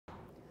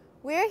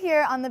We're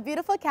here on the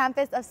beautiful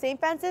campus of St.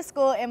 Francis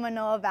School in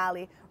Manoa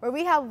Valley, where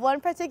we have one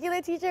particular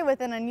teacher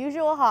with an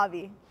unusual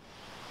hobby.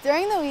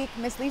 During the week,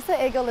 Miss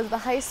Lisa Eagle is the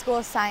high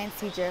school science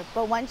teacher,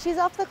 but once she's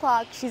off the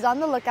clock, she's on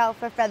the lookout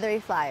for feathery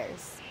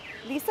flyers.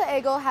 Lisa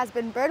Eagle has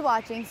been bird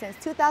watching since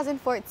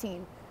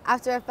 2014,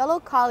 after a fellow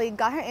colleague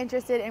got her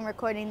interested in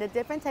recording the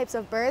different types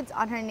of birds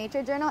on her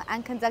nature journal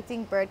and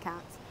conducting bird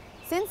counts.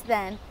 Since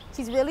then,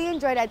 she's really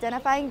enjoyed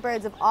identifying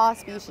birds of all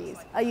species,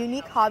 a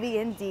unique hobby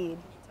indeed.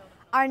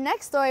 Our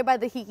next story by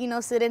the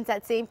HIKI students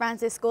at St.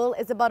 Francis School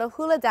is about a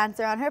hula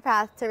dancer on her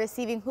path to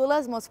receiving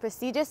Hula's most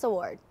prestigious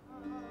award.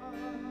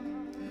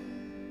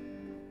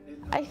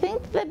 I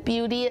think the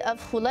beauty of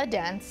hula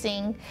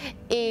dancing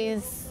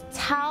is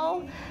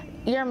how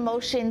your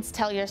emotions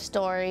tell your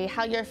story,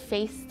 how your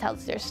face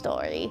tells your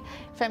story,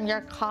 from your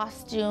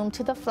costume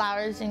to the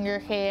flowers in your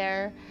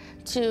hair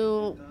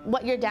to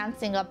what you're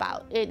dancing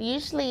about. It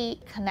usually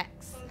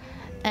connects,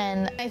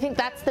 and I think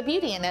that's the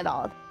beauty in it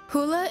all.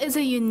 Hula is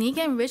a unique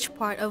and rich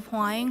part of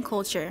Hawaiian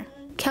culture.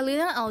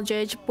 Kalina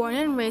Eldridge, born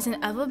and raised in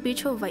Ewa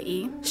Beach,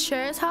 Hawaii,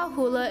 shares how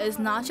hula is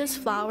not just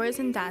flowers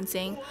and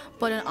dancing,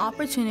 but an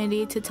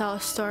opportunity to tell a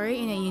story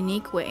in a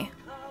unique way.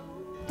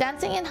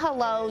 Dancing in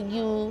halo,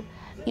 you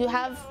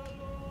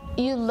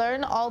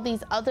learn all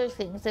these other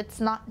things. It's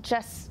not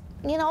just,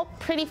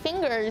 pretty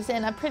fingers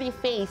and a pretty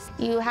face.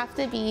 You have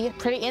to be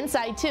pretty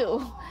inside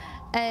too.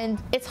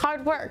 And it's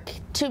hard work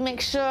to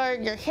make sure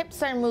your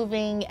hips are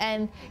moving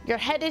and your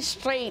head is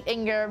straight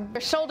and your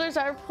shoulders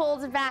are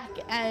pulled back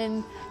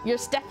and you're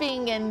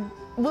stepping and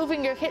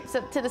moving your hips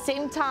up to the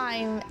same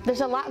time.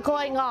 There's a lot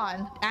going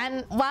on.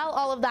 And while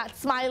all of that,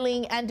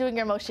 smiling and doing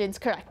your motions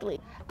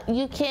correctly.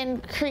 You can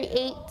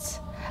create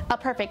a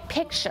perfect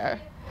picture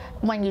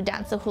when you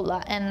dance a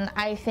hula, and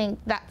I think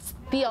that's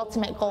the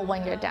ultimate goal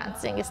when you're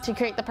dancing, is to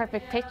create the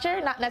perfect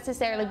picture, not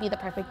necessarily be the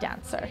perfect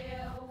dancer.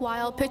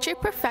 While picture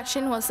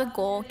perfection was the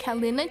goal,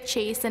 Kalina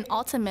chased and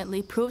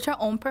ultimately proved her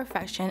own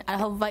perfection at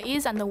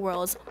Hawaii's and the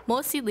world's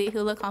most elite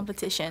hula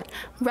competition,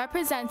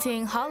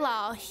 representing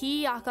Halau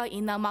Hiaka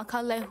Ina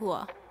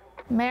Makalehua.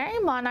 Mary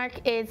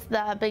Monarch is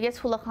the biggest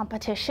hula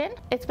competition.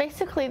 It's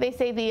basically, they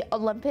say, the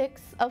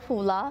Olympics of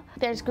hula.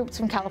 There's groups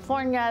from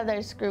California,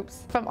 there's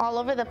groups from all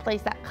over the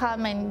place that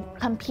come and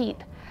compete.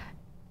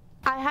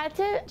 I had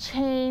to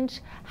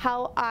change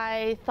how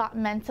I thought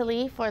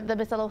mentally for the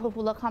Miss Aloha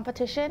Hula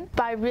competition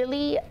by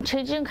really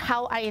changing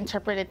how I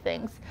interpreted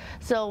things.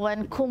 So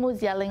when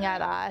Kumu's yelling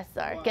at us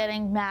or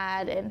getting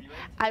mad, and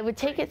I would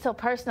take it so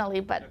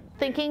personally, but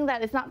thinking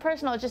that it's not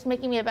personal, it's just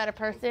making me a better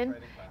person,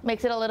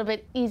 makes it a little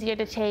bit easier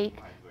to take.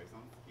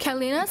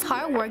 Kalina's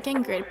hard work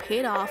and grit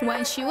paid off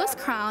when she was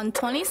crowned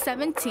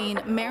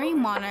 2017 Mary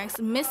Monarch's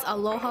Miss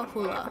Aloha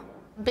Hula.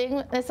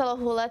 Being Miss Aloha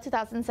Hula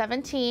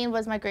 2017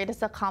 was my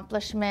greatest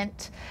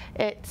accomplishment.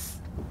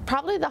 It's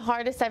probably the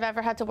hardest I've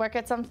ever had to work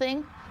at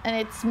something, and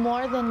it's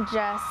more than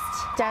just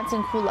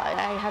dancing hula.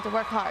 I had to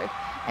work hard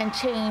and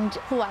change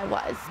who I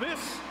was.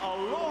 Miss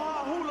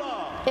Aloha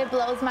Hula! It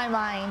blows my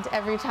mind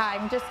every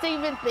time just to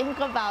even think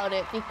about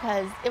it,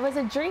 because it was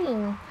a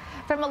dream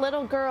from a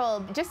little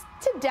girl. Just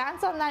to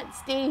dance on that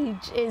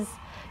stage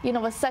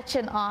was such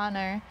an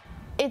honor.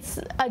 It's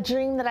a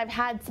dream that I've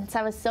had since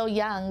I was so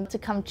young to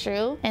come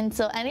true. And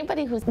so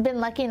anybody who's been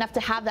lucky enough to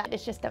have that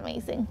is just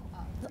amazing.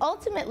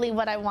 Ultimately,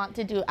 what I want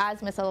to do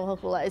as Miss Aloha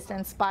Hula is to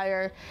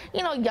inspire,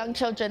 young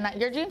children that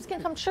your dreams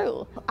can come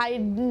true. I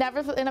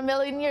never in a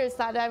million years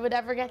thought I would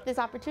ever get this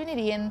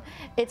opportunity, and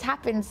it's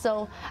happened.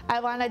 So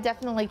I want to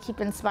definitely keep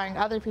inspiring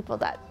other people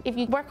that if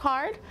you work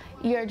hard,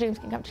 your dreams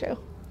can come true.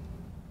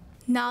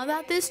 Now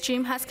that this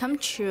dream has come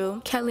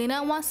true,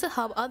 Kalina wants to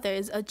help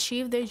others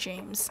achieve their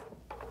dreams.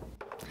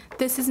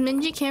 This is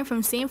Minji Kim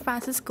from St.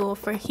 Francis School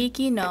for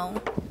HIKI No.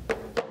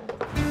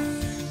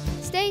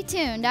 Stay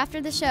tuned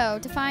after the show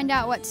to find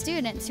out what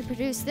students who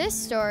produced this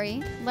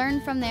story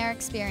learned from their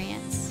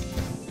experience.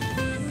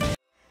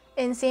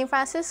 In St.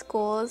 Francis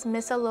School's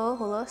Miss Aloha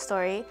Hula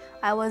story,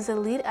 I was the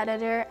lead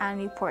editor and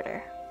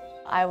reporter.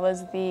 I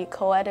was the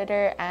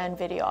co-editor and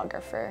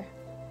videographer.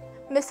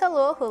 Miss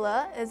Aloha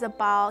Hula is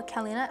about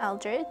Kalina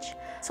Eldridge,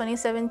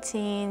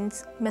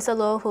 2017's Miss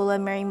Aloha Hula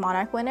Mary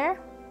Monarch winner.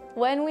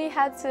 When we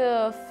had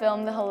to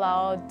film the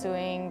halau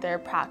doing their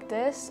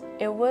practice,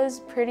 it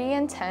was pretty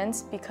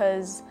intense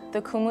because the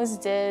kumus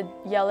did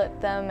yell at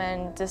them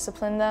and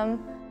discipline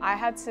them. I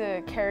had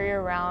to carry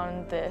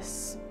around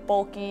this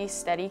bulky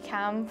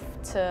Steadicam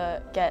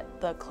to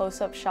get the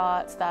close-up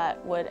shots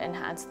that would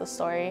enhance the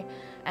story.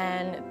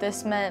 And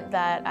this meant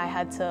that I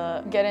had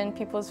to get in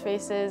people's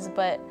faces,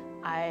 but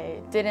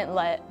I didn't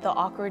let the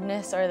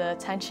awkwardness or the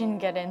tension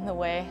get in the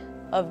way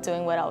of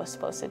doing what I was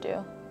supposed to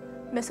do.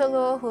 Miss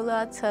Aloha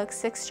Hula took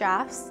 6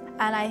 drafts,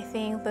 and I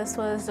think this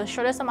was the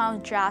shortest amount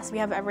of drafts we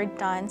have ever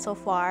done so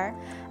far.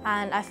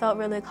 And I felt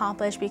really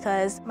accomplished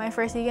because my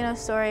first Hikino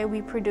story,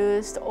 we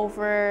produced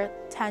over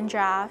 10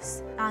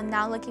 drafts. And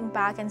now looking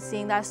back and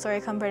seeing that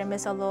story compared to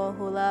Miss Aloha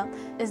Hula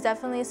is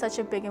definitely such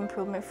a big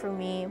improvement for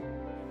me.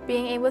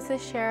 Being able to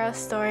share a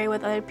story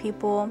with other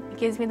people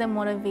gives me the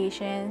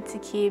motivation to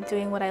keep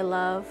doing what I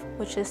love,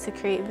 which is to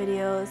create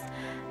videos.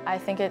 I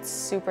think it's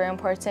super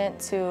important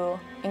to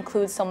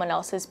include someone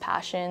else's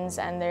passions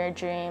and their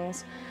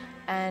dreams,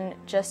 and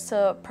just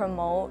to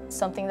promote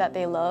something that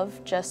they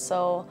love, just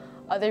so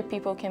other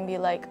people can be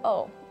like,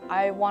 oh,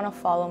 I want to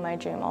follow my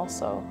dream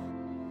also.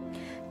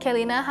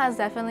 Kaylina has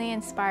definitely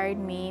inspired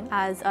me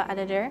as an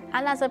editor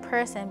and as a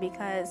person,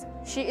 because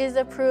she is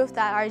the proof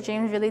that our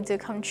dreams really do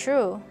come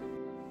true.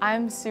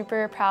 I'm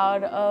super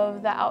proud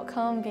of the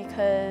outcome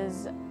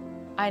because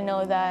I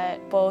know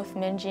that both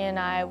Minji and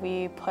I,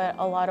 we put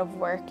a lot of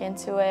work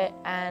into it,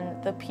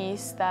 and the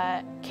piece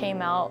that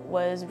came out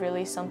was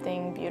really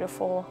something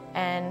beautiful,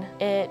 and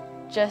it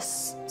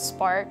just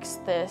sparks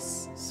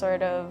this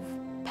sort of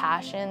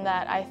passion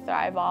that I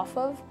thrive off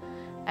of,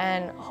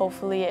 and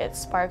hopefully it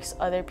sparks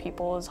other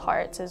people's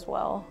hearts as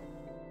well.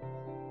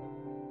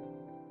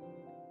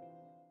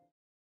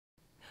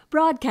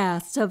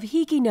 Broadcasts of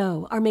HIKI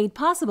No are made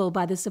possible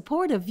by the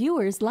support of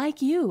viewers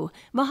like you.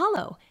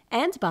 Mahalo.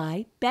 And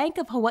by Bank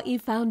of Hawaii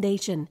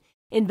Foundation,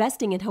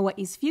 investing in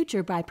Hawaii's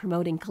future by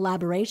promoting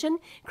collaboration,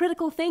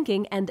 critical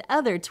thinking, and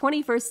other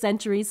 21st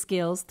century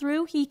skills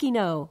through HIKI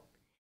No.